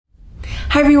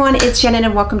Hi everyone, it's Shannon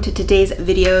and welcome to today's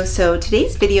video. So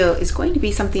today's video is going to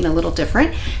be something a little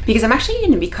different because I'm actually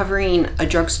going to be covering a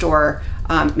drugstore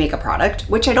makeup product,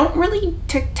 which I don't really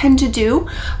tend to do,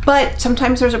 but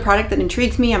sometimes there's a product that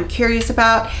intrigues me, I'm curious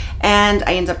about, and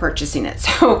I end up purchasing it.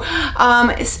 So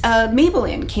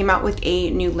Maybelline came out with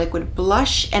a new liquid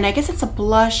blush, and I guess it's a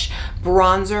blush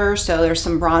bronzer. So there's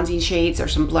some bronzy shades,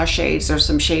 there's some blush shades, there's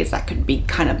some shades that could be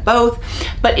kind of both,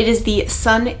 but it is the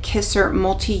Sunkisser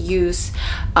multi-use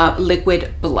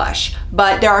liquid blush.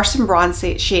 But there are some bronze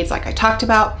shades like I talked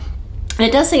about. And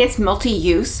it does say it's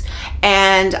multi-use,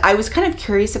 and I was kind of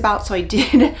curious about, so I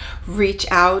did reach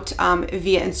out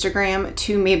via Instagram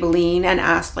to Maybelline and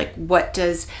asked, like, what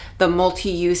does the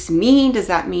multi-use mean? Does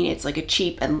that mean it's like a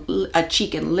cheek and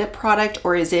lip product,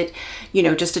 or is it, you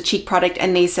know, just a cheek product?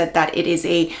 And they said that it is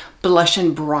a blush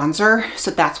and bronzer.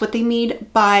 So that's what they mean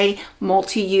by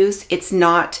multi-use. It's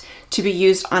not to be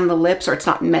used on the lips, or it's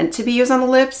not meant to be used on the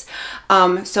lips.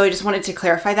 So I just wanted to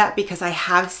clarify that because I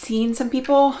have seen some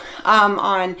people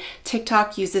on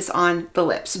TikTok use this on the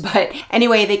lips. But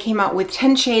anyway, they came out with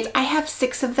 10 shades. I have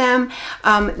 6 of them.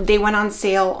 They went on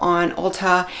sale on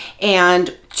Ulta,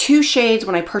 and 2 shades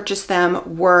when I purchased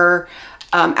them were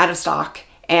out of stock.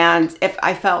 And if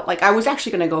I felt like I was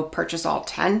actually gonna go purchase all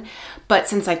 10, but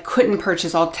since I couldn't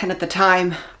purchase all 10 at the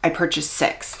time, I purchased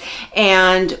 6.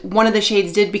 And one of the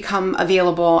shades did become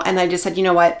available, and I just said, you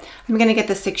know what, I'm gonna get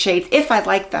the 6 shades. If I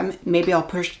like them, maybe I'll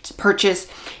purchase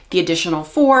the additional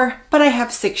 4, but I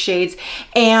have 6 shades.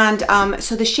 And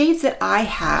so the shades that I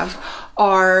have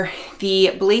are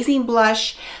the Blazing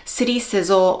Blush, City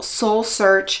Sizzle, Soul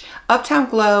Search, Uptown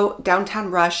Glow, Downtown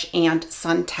Rush, and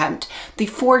Sun Tempt. The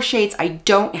 4 shades I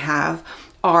don't have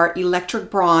are Electric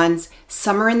Bronze,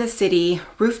 Summer in the City,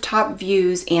 Rooftop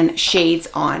Views, and Shades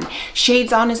On.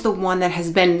 Shades On is the one that has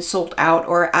been sold out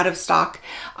or out of stock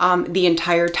the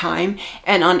entire time.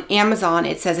 And on Amazon,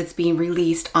 it says it's being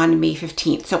released on May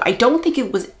 15th. So I don't think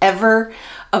it was ever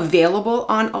available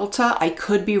on Ulta. I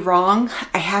could be wrong.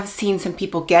 I have seen some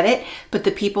people get it, but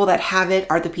the people that have it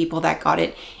are the people that got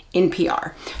it in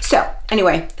PR. So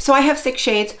anyway, so I have 6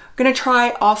 shades. We're gonna try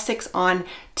all 6 on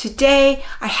today.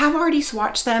 I have already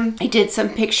swatched them. I did some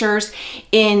pictures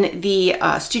in the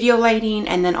studio lighting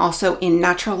and then also in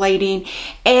natural lighting.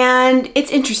 And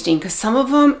it's interesting because some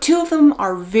of them, 2 of them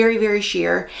are very, very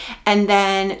sheer, and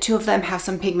then 2 of them have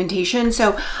some pigmentation.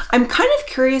 So I'm kind of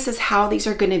curious as how these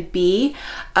are gonna be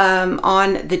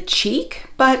on the cheek,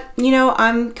 but you know,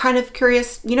 I'm kind of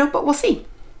curious, you know, but we'll see.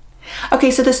 Okay,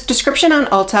 so this description on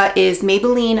Ulta is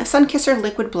Maybelline Sunkisser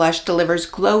Liquid Blush delivers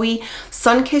glowy,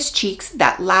 sun-kissed cheeks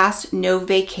that last, no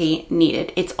vacay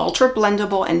needed. Its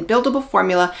ultra-blendable and buildable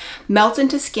formula melts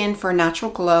into skin for a natural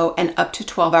glow and up to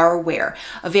 12-hour wear.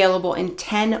 Available in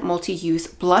 10 multi-use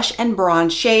blush and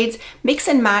bronze shades. Mix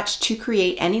and match to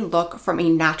create any look from a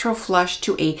natural flush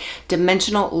to a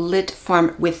dimensional lit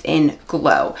from within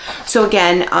glow. So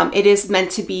again, it is meant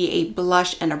to be a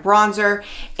blush and a bronzer.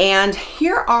 And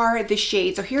here are the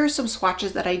shades. So here are some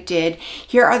swatches that I did.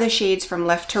 Here are the shades from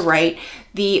left to right.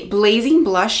 The Blazing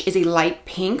Blush is a light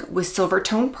pink with silver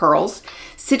tone pearls.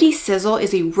 City Sizzle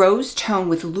is a rose tone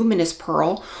with luminous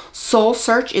pearl. Soul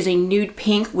Search is a nude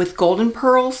pink with golden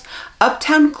pearls.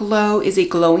 Uptown Glow is a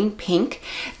glowing pink.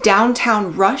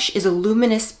 Downtown Rush is a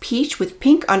luminous peach with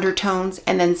pink undertones.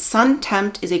 And then Sun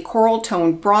Tempt is a coral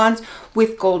tone bronze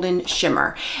with golden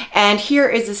shimmer. And here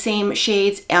is the same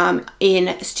shades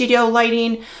in studio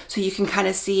lighting, so you can kind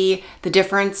of see the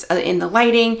difference in the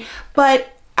lighting.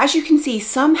 But as you can see,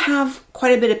 some have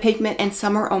quite a bit of pigment and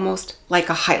some are almost like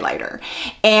a highlighter.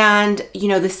 And you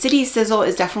know, the City Sizzle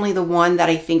is definitely the one that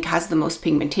I think has the most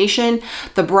pigmentation.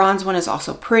 The bronze one is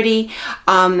also pretty.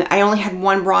 I only had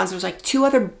 1 bronze. There's like 2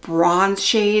 other bronze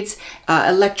shades,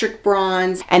 Electric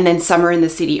Bronze, and then Summer in the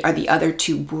City are the other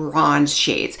 2 bronze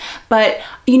shades. But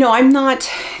you know, I'm not,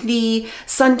 the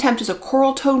Sun Tempt is a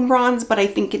coral tone bronze, but I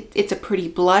think it's a pretty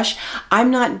blush.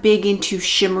 I'm not big into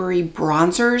shimmery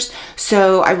bronzers,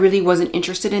 so I really wasn't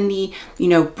interested in the, you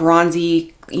know,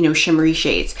 bronzy, you know, shimmery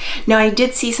shades. Now, I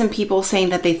did see some people saying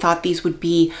that they thought these would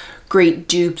be great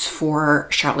dupes for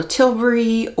Charlotte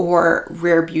Tilbury or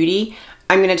Rare Beauty.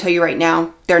 I'm gonna tell you right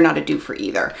now, they're not a dupe for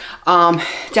either.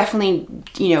 Definitely,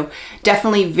 you know,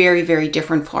 definitely very, very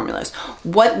different formulas.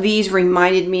 What these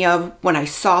reminded me of when I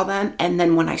saw them and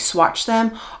then when I swatched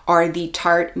them are the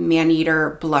Tarte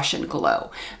Maneater Blush and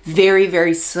Glow. Very,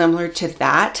 very similar to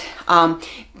that.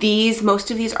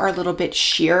 Most of these are a little bit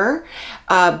sheer,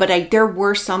 but there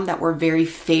were some that were very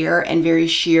fair and very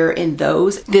sheer in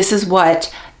those. This is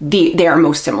what they are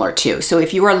most similar to. So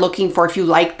if you are looking for, if you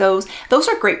like those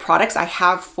are great products. I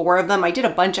have 4 of them. I did a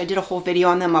bunch. I did a whole video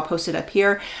on them. I'll post it up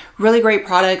here. Really great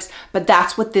products, but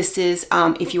that's what this is.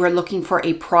 If you are looking for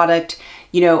a product,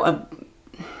 you know,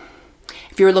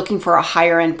 if you're looking for a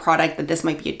higher end product that this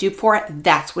might be a dupe for,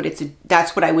 that's what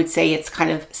I would say it's kind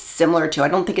of similar to. I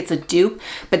don't think it's a dupe,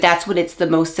 but that's what it's the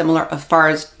most similar as far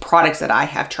as products that I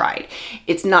have tried.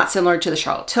 It's not similar to the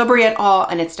Charlotte Tilbury at all,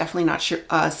 and it's definitely not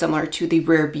similar to the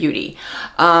Rare Beauty.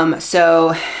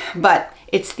 But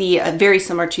it's very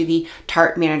similar to the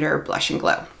Tarte Manager Blush and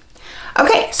Glow.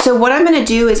 Okay, so what I'm gonna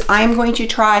do is I'm going to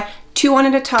try 2 on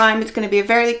at a time. It's going to be a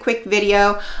very quick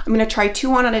video. I'm going to try 2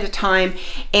 on at a time.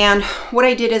 And what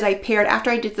I did is I paired, after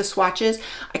I did the swatches,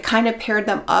 I kind of paired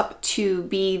them up to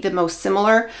be the most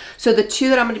similar. So the 2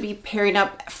 that I'm going to be pairing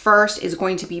up first is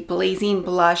going to be Blazing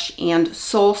Blush and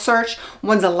Soul Search.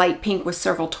 One's a light pink with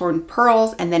several toned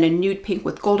pearls, and then a nude pink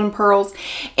with golden pearls.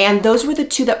 And those were the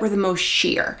 2 that were the most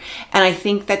sheer. And I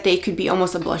think that they could be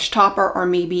almost a blush topper or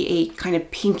maybe a kind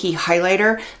of pinky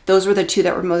highlighter. Those were the 2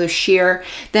 that were most sheer.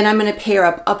 Then I'm going to pair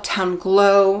up Uptown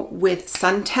Glow with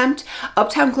Tempt.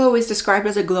 Uptown Glow is described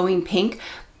as a glowing pink,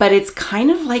 but it's kind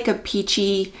of like a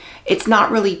peachy, it's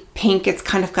not really pink, it's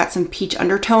kind of got some peach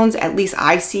undertones. At least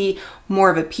I see more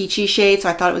of a peachy shade, so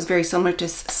I thought it was very similar to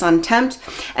Tempt.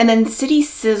 And then City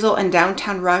Sizzle and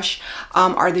Downtown Rush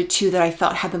are the 2 that I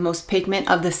felt had the most pigment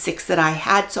of the 6 that I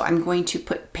had, so I'm going to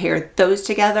pair those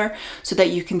together so that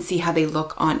you can see how they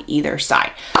look on either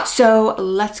side. So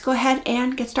let's go ahead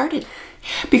and get started.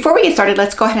 Before we get started,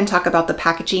 let's go ahead and talk about the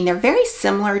packaging. They're very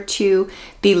similar to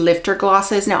the lifter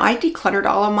glosses. Now, I decluttered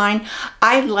all of mine.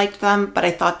 I liked them, but I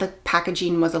thought the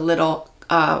packaging was a little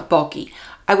bulky.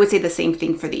 I would say the same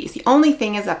thing for these. The only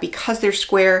thing is that because they're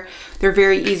square, they're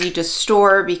very easy to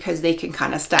store because they can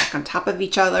kind of stack on top of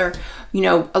each other, you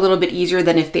know, a little bit easier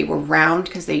than if they were round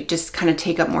because they just kind of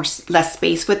take up less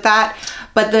space with that.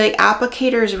 But the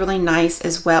applicator is really nice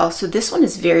as well. So this one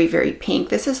is very, very pink.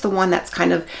 This is the one that's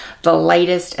kind of the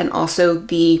lightest and also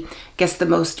the, I guess, the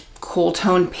most cool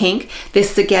tone pink.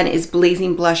 This again is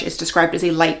Blazing Blush. It's described as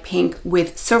a light pink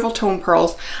with several tone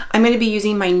pearls. I'm going to be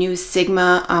using my new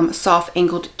Sigma Soft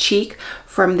Angled Cheek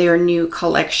from their new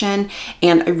collection,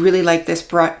 and I really like this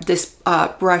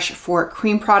brush for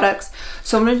cream products.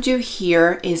 So what I'm going to do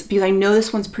here is, because I know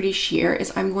this one's pretty sheer,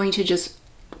 is I'm going to just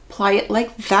apply it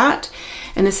like that,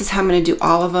 and this is how I'm going to do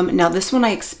all of them. Now this one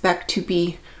I expect to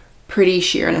be pretty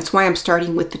sheer, and that's why I'm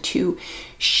starting with the 2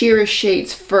 sheerest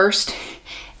shades first.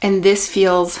 And this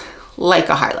feels like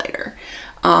a highlighter.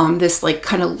 This like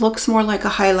kind of looks more like a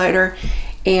highlighter.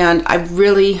 And I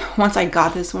really, once I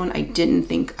got this one, I didn't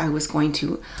think I was going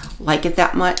to like it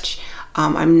that much.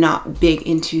 I'm not big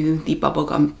into the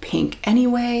bubblegum pink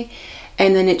anyway.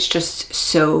 And then it's just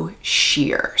so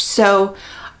sheer. So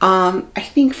I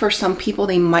think for some people,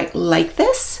 they might like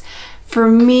this. For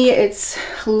me, it's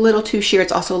a little too sheer.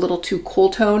 It's also a little too cool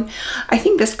tone. I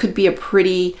think this could be a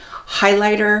pretty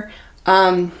highlighter.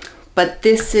 But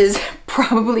this is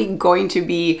probably going to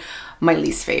be my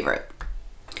least favorite.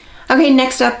 Okay,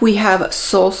 next up we have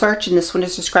Soul Search, and this one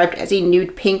is described as a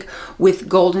nude pink with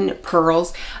golden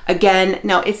pearls. Again,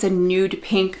 now it's a nude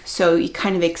pink, so you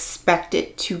kind of expect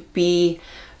it to be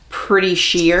pretty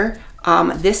sheer.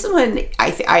 This one,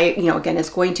 you know, again, is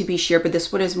going to be sheer, but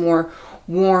this one is more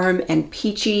warm and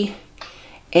peachy,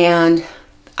 and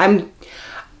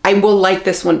I will like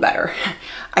this one better.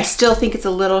 I still think it's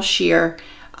a little sheer.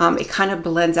 It kind of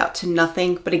blends out to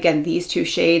nothing. But again, these 2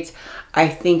 shades I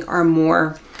think are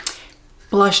more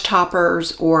blush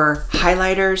toppers or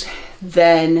highlighters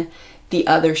than the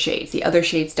other shades. The other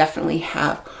shades definitely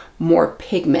have more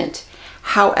pigment.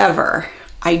 However,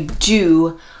 I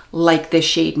do like this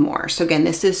shade more. So again,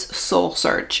 this is Soul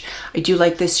Search. I do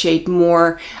like this shade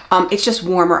more. It's just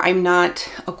warmer. I'm not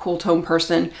a cool tone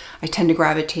person. I tend to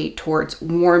gravitate towards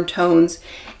warm tones.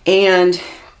 And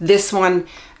this one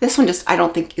just, I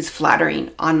don't think is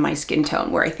flattering on my skin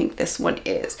tone, where I think this one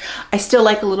is. I still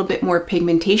like a little bit more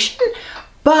pigmentation,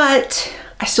 but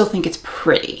I still think it's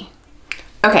pretty.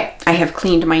 Okay, I have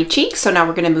cleaned my cheeks, so now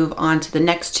we're gonna move on to the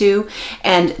next 2.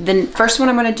 And the first one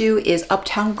I'm gonna do is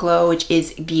Uptown Glow, which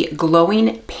is the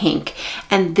glowing pink.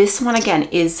 And this one again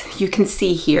is, you can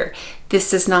see here,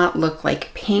 this does not look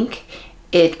like pink.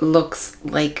 It looks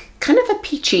like kind of a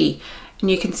peachy, and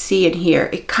you can see it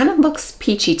here. It kind of looks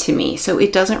peachy to me, so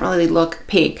it doesn't really look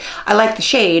pink. I like the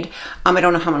shade. I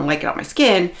don't know how I'm gonna like it on my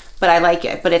skin, but I like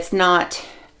it, but it's not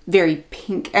very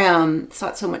pink. It's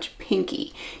not so much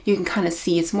pinky. You can kind of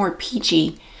see it's more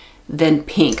peachy than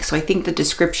pink. So I think the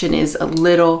description is a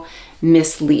little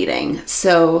misleading.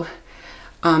 So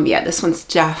yeah, this one's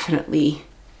definitely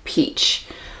peach.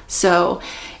 So,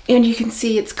 and you can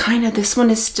see it's kind of, this one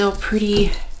is still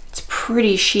pretty, it's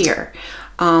pretty sheer.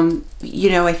 You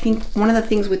know, I think one of the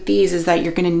things with these is that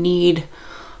you're gonna need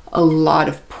a lot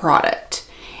of product,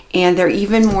 and they're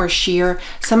even more sheer.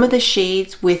 Some of the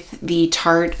shades with the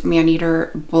Tarte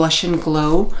Maneater Blush and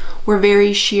Glow were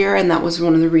very sheer, and that was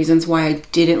one of the reasons why I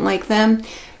didn't like them.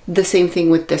 The same thing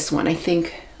with this one. I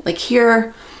think like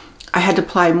here, I had to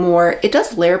apply more. It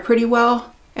does layer pretty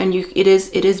well, and it is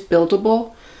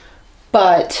buildable,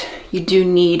 but you do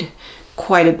need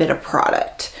quite a bit of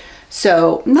product.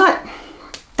 So not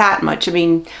that much. I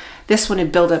mean, this one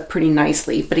would build up pretty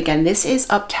nicely, but again, this is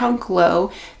Uptown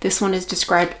Glow. This one is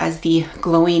described as the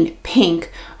glowing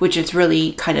pink, which is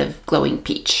really kind of glowing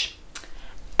peach.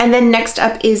 And then next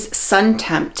up is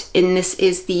Tempt, and this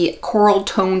is the coral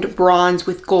toned bronze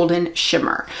with golden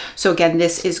shimmer. So again,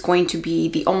 this is going to be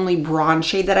the only bronze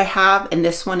shade that I have, and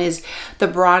this one is the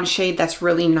bronze shade that's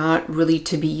really not really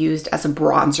to be used as a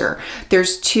bronzer.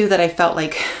 There's two that I felt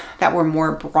like that were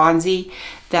more bronzy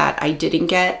that I didn't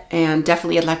get, and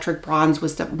definitely Electric Bronze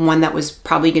was the one that was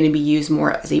probably going to be used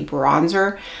more as a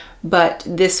bronzer, but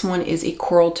this one is a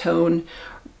coral tone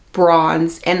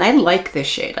bronze, and I like this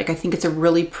shade. Like, I think it's a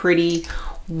really pretty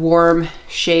warm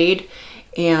shade,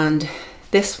 and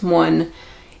this one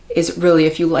is really,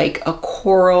 if you like a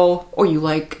coral or you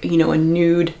like, you know, a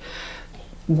nude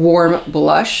warm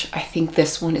blush, I think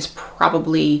this one is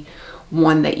probably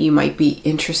one that you might be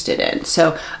interested in.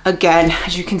 So again,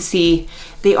 as you can see,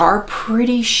 they are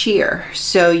pretty sheer,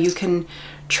 so you can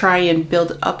try and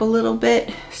build up a little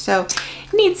bit. So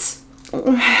it needs,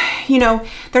 you know,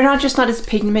 they're not as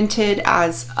pigmented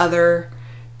as other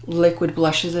liquid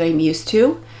blushes that I'm used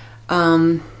to.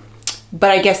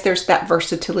 But I guess there's that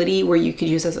versatility where you could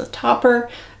use as a topper,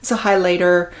 as a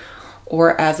highlighter,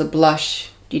 or as a blush.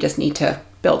 You just need to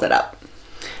build it up.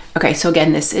 Okay, so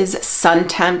again, this is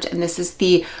Tempt, and this is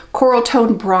the coral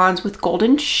tone bronze with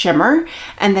golden shimmer.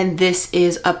 And then this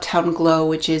is Uptown Glow,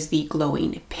 which is the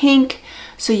glowing pink.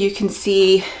 So you can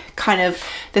see kind of,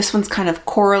 this one's kind of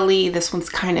corally, this one's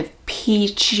kind of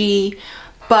peachy,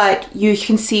 but you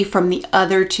can see from the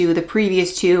other two, the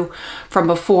previous two from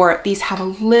before, these have a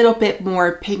little bit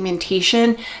more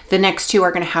pigmentation. The next two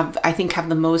are gonna have, I think, have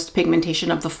the most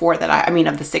pigmentation of the four that I mean,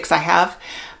 of the six I have.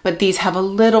 But these have a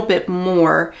little bit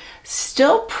more,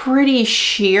 still pretty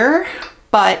sheer,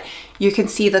 but you can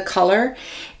see the color.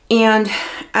 And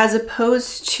as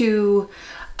opposed to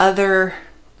other,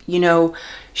 you know,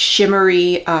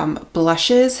 shimmery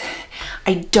blushes,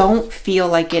 I don't feel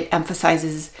like it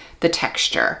emphasizes the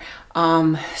texture.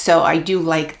 So I do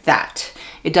like that.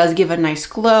 It does give a nice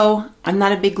glow. I'm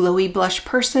not a big glowy blush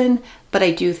person, but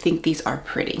I do think these are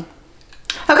pretty.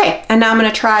 Okay, and now I'm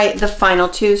gonna try the final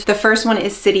two. The first one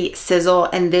is City Sizzle,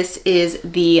 and this is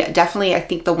the, definitely, I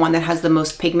think, the one that has the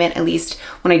most pigment, at least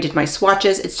when I did my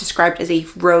swatches. It's described as a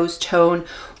rose tone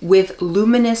with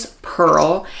luminous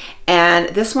pearl, and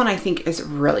this one I think is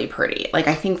really pretty. Like,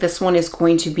 I think this one is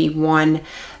going to be one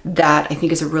that I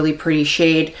think is a really pretty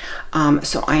shade.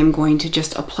 So I'm going to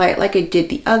just apply it like I did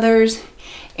the others,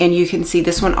 and you can see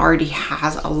this one already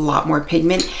has a lot more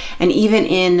pigment, and even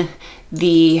in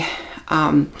the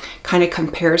kind of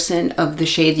comparison of the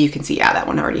shades, you can see, yeah, that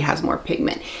one already has more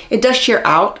pigment. It does sheer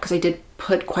out because I did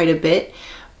put quite a bit,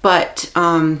 but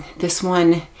this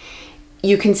one,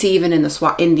 you can see even in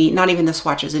the not even the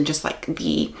swatches, and just like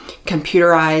the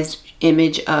computerized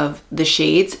image of the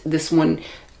shades, this one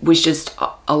was just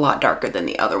a lot darker than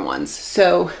the other ones.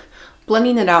 So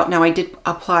blending it out, now I did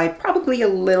apply probably a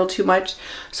little too much,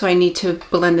 so I need to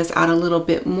blend this out a little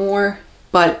bit more,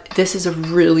 but this is a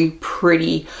really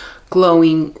pretty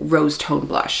glowing rose tone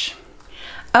blush.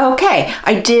 Okay,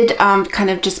 I did kind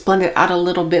of just blend it out a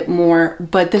little bit more,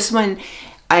 but this one,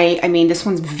 I mean, this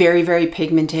one's very, very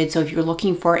pigmented. So if you're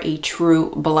looking for a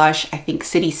true blush, I think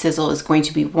City Sizzle is going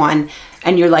to be one,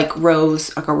 and you're like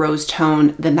rose, like a rose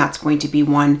tone, then that's going to be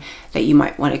one that you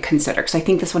might want to consider, because I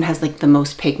think this one has like the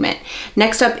most pigment.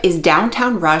 Next up is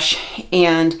Downtown Rush,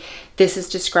 and this is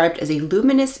described as a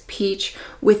luminous peach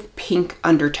with pink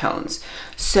undertones.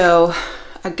 So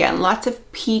again, lots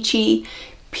of peachy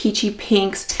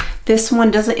pinks. This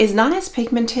one is not as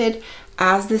pigmented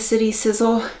as the City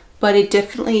Sizzle, but it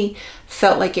definitely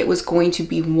felt like it was going to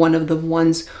be one of the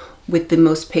ones with the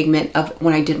most pigment of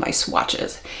when I did my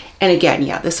swatches. And again,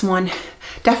 yeah, this one,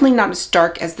 definitely not as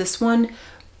dark as this one,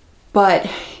 but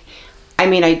I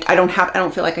mean, I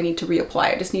don't feel like I need to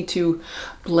reapply. I just need to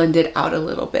blend it out a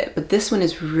little bit. But this one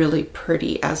is really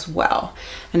pretty as well.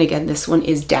 And again, this one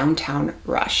is Downtown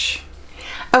Rush.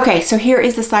 Okay, so here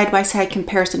is the side-by-side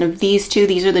comparison of these two.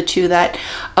 These are the two that,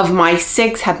 of my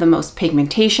 6, have the most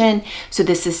pigmentation. So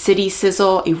this is City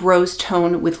Sizzle, a rose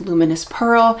tone with luminous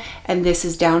pearl, and this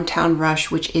is Downtown Rush,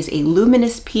 which is a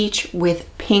luminous peach with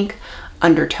pink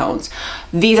undertones.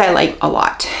 These I like a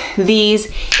lot. These,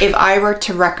 if I were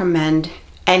to recommend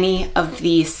any of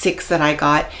the 6 that I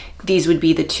got, these would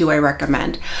be the 2 I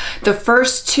recommend. The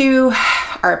first 2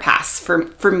 are a pass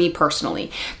for me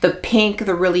personally. The pink,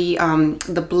 the really,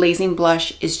 the blazing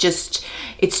blush is just,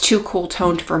 it's too cool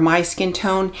toned for my skin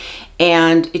tone,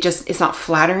 and it's not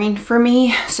flattering for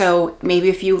me. So maybe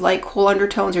if you like cool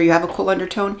undertones or you have a cool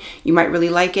undertone, you might really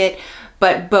like it.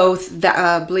 But both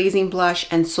the Blazing Blush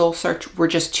and Soul Search were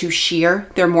just too sheer.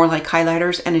 They're more like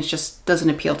highlighters, and it just doesn't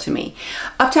appeal to me.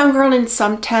 Uptown Girl and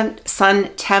Sun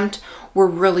Tempt were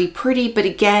really pretty, but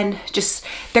again, just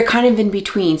they're kind of in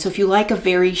between. So if you like a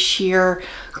very sheer,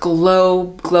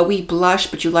 glowy blush,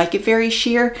 but you like it very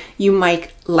sheer, you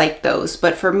might like those.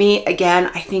 But for me,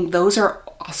 again, I think those are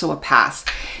also a pass.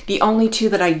 The only 2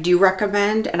 that I do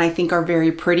recommend and I think are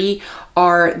very pretty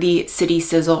are the City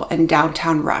Sizzle and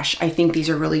Downtown Rush. I think these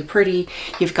are really pretty.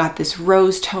 You've got this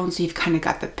rose tone, so you've kind of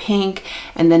got the pink,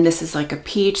 and then this is like a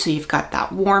peach, so you've got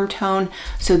that warm tone.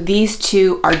 So these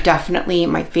 2 are definitely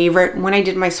my favorite. When I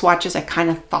did my swatches, I kind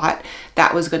of thought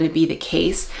that was going to be the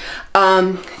case.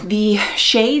 The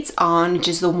shades on, which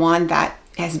is the one that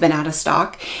has been out of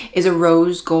stock, is a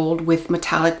rose gold with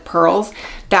metallic pearls.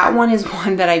 That one is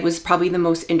one that I was probably the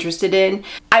most interested in.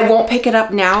 I won't pick it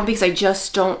up now because I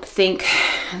just don't think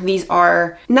these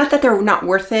are, not that they're not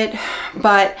worth it,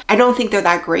 but I don't think they're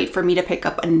that great for me to pick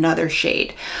up another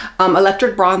shade.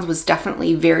 Electric Bronze was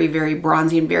definitely very, very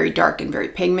bronzy and very dark and very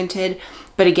pigmented.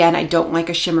 But again, I don't like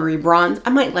a shimmery bronze. I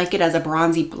might like it as a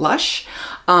bronzy blush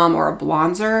or a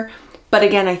bronzer. But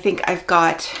again, I think I've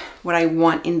got what I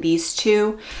want in these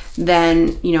 2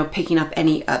 than, you know, picking up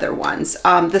any other ones.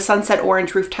 The Sunset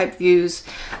Orange Roof Type Views,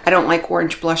 I don't like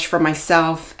orange blush for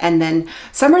myself. And then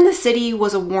Summer in the City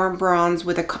was a warm bronze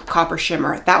with a copper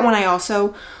shimmer. That one I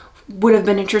also would have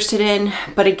been interested in,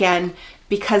 but again,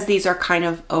 because these are kind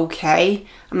of okay,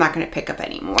 I'm not going to pick up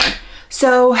anymore.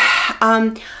 So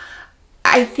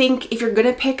I think if you're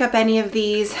gonna pick up any of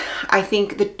these, I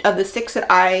think of the 6 that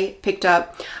I picked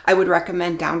up, I would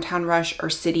recommend Downtown Rush or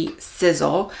City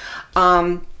Sizzle.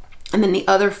 And then the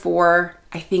other 4,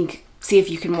 I think, see if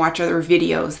you can watch other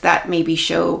videos that maybe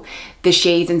show the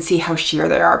shades and see how sheer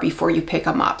they are before you pick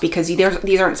them up, because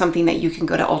these aren't something that you can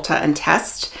go to Ulta and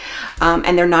test,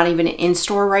 and they're not even in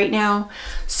store right now.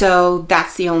 So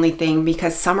that's the only thing,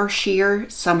 because some are sheer,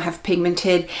 some have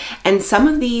pigmented, and some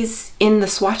of these in the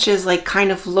swatches like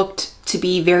kind of looked to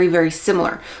be very, very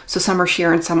similar. So some are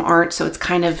sheer and some aren't, so it's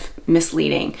kind of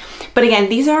misleading. But again,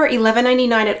 these are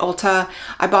 $11.99 at Ulta.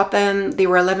 I bought them, they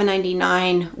were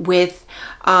 $11.99 with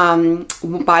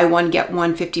buy one get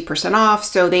one 50% off,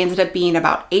 so they ended up being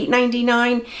about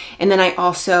 $8.99. And then I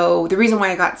also, the reason why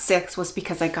I got 6 was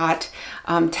because I got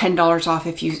 $10 off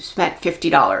if you spent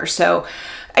 $50. So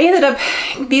I ended up,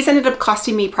 these ended up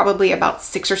costing me probably about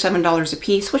 $6 or $7 a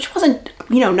piece, which wasn't,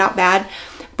 you know, not bad.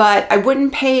 But I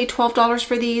wouldn't pay $12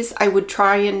 for these. I would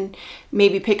try and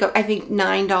maybe pick up, I think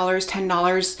 $9,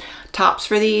 $10 tops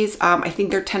for these. I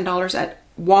think they're $10 at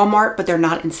Walmart, but they're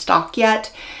not in stock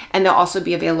yet. And they'll also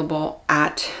be available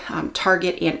at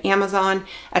Target and Amazon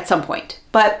at some point.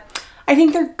 But I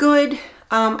think they're good.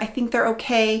 I think they're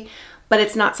okay, but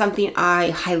it's not something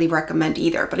I highly recommend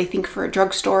either. But I think for a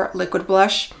drugstore liquid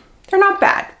blush, they're not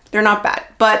bad. They're not bad,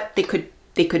 but they could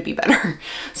be better.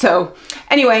 So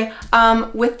anyway,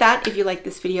 with that, if you like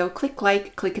this video, click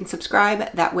like, click and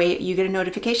subscribe. That way you get a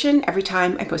notification every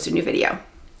time I post a new video.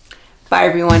 Bye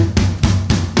everyone.